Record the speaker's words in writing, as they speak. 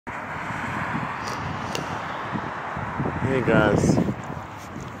Hey guys,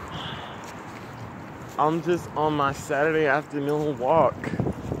 I'm just on my Saturday afternoon walk.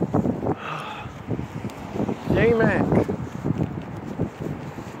 JMac,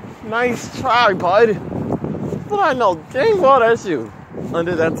 nice try, bud. But I know dang well that's you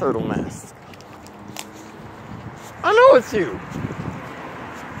under that turtle mask. I know it's you.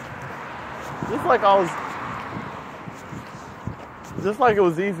 Just like it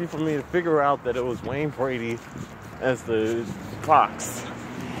was easy for me to figure out that it was Wayne Brady as the Fox.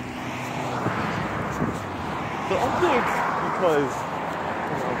 So I think because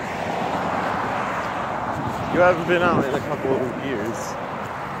you haven't been out in a couple of years,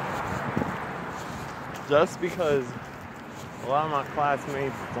 just because a lot of my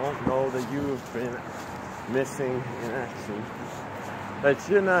classmates don't know that you've been missing in action, that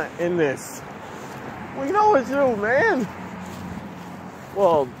you're not in this. We know it's you, man.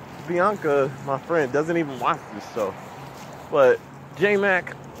 Well, Bianca, my friend, doesn't even watch this show. But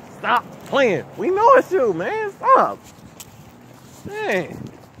JMac, stop playing. We know it's you, man. Stop. Dang.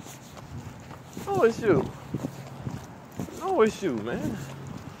 No, it's you. No, it's you, man.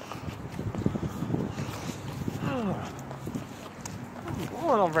 I'm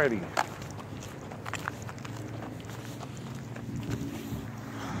going already.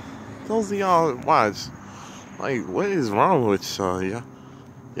 Those of y'all watch. Like, what is wrong with y'all?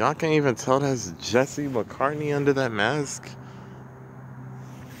 Y'all can't even tell that's Jesse McCartney under that mask?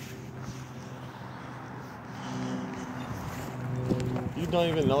 You don't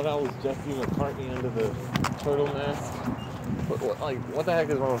even know that was Jesse McCartney under the turtle mask? What the heck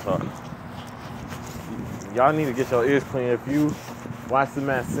is wrong with y'all? Y'all need to get your ears clean if you watch The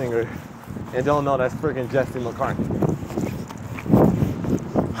Masked Singer and don't know that's freaking Jesse McCartney.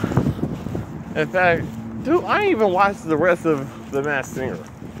 In fact, dude, I ain't even watched the rest of The Masked Singer.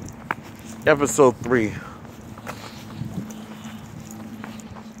 Episode 3.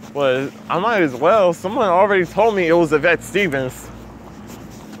 But I might as well. Someone already told me it was Yvette Stevens,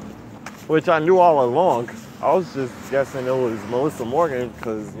 which I knew all along. I was just guessing it was Melissa Morgan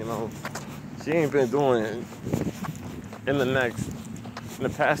because, you know, she ain't been doing it in the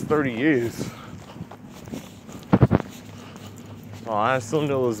past 30 years. So I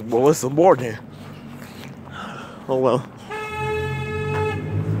assumed it was Melissa Morgan. Oh well.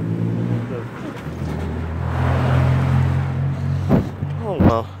 Oh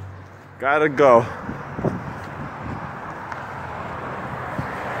well. Gotta go.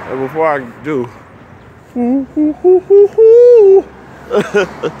 And before I do,